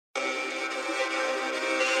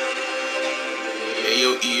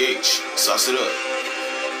DRH, sauce it up.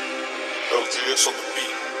 LTS on the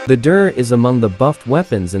beat. The DRH is among the buffed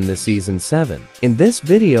weapons in the Season 7. In this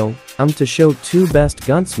video, I'm to show two best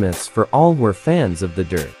gunsmiths for all who are fans of the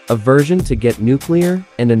DRH. A version to get nuclear,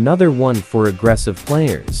 and another one for aggressive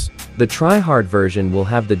players. The tryhard version will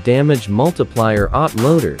have the damage multiplier auto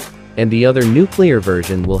loader, and the other nuclear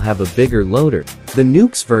version will have a bigger loader. The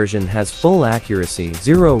nukes version has full accuracy,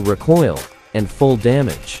 0 recoil, and full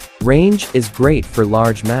damage. Range is great for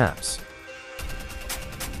large maps.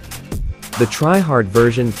 The tryhard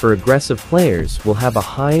version for aggressive players will have a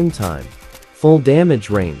high aim time, full damage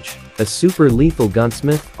range, a super lethal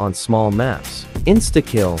gunsmith on small maps.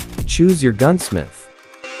 Insta-kill, choose your gunsmith.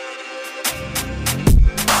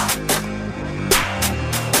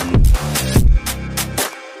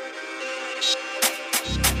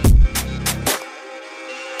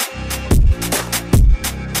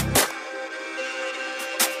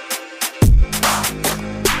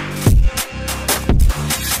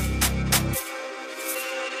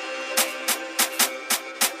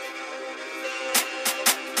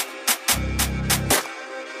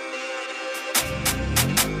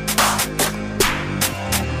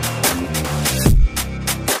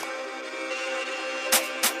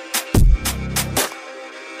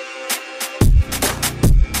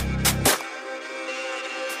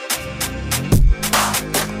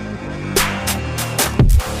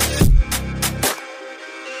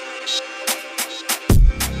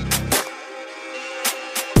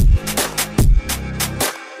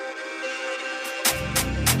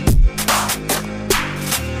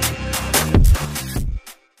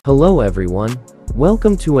 Hello everyone,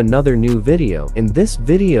 welcome to another new video. In this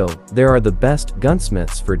video, there are the best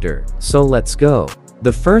gunsmiths for DRH. So let's go.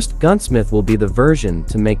 The first gunsmith will be the version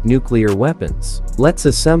to make nuclear weapons. Let's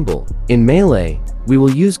assemble. In melee, we will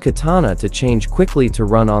use katana to change quickly to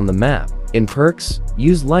run on the map. In perks,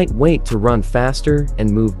 use lightweight to run faster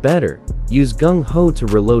and move better. Use gung-ho to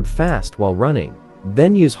reload fast while running.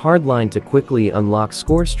 Then use hardline to quickly unlock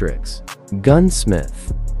score streaks.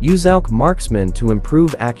 Gunsmith. Use AUK marksman to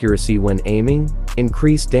improve accuracy when aiming,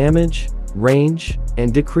 increase damage, range,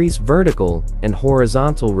 and decrease vertical and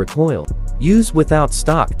horizontal recoil. Use without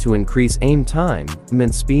stock to increase aim time,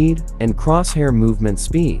 movement speed, and crosshair movement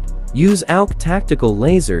speed. Use AUK tactical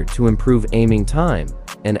laser to improve aiming time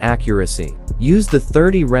and accuracy. Use the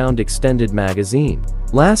 30-round extended magazine.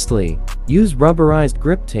 Lastly, use rubberized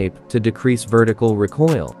grip tape to decrease vertical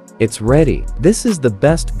recoil. It's ready. This is the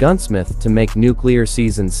best gunsmith to make nuclear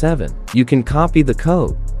Season 7. You can copy the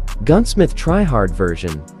code. Gunsmith tryhard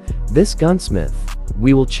version. This gunsmith,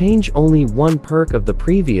 we will change only one perk of the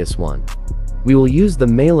previous one. We will use the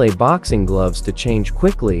melee boxing gloves to change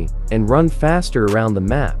quickly and run faster around the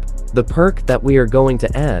map. The perk that we are going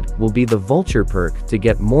to add will be the vulture perk to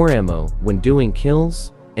get more ammo when doing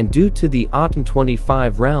kills, and due to the autumn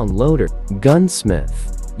 25-round loader.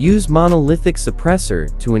 Gunsmith. Use monolithic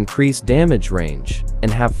suppressor to increase damage range, and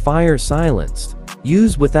have fire silenced.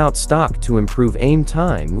 Use without stock to improve aim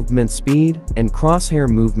time, movement speed, and crosshair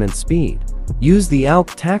movement speed. Use the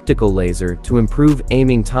AUK tactical laser to improve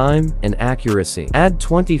aiming time and accuracy. Add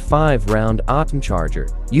 25-round autumn charger.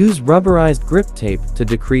 Use rubberized grip tape to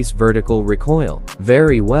decrease vertical recoil.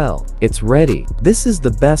 Very well, it's ready. This is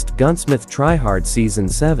the best gunsmith tryhard Season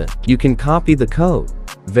 7. You can copy the code.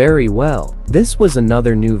 Very well. This was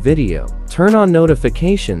another new video. Turn on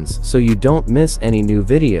notifications so you don't miss any new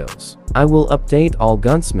videos. I will update all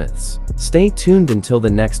gunsmiths. Stay tuned until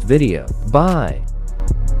the next video. Bye.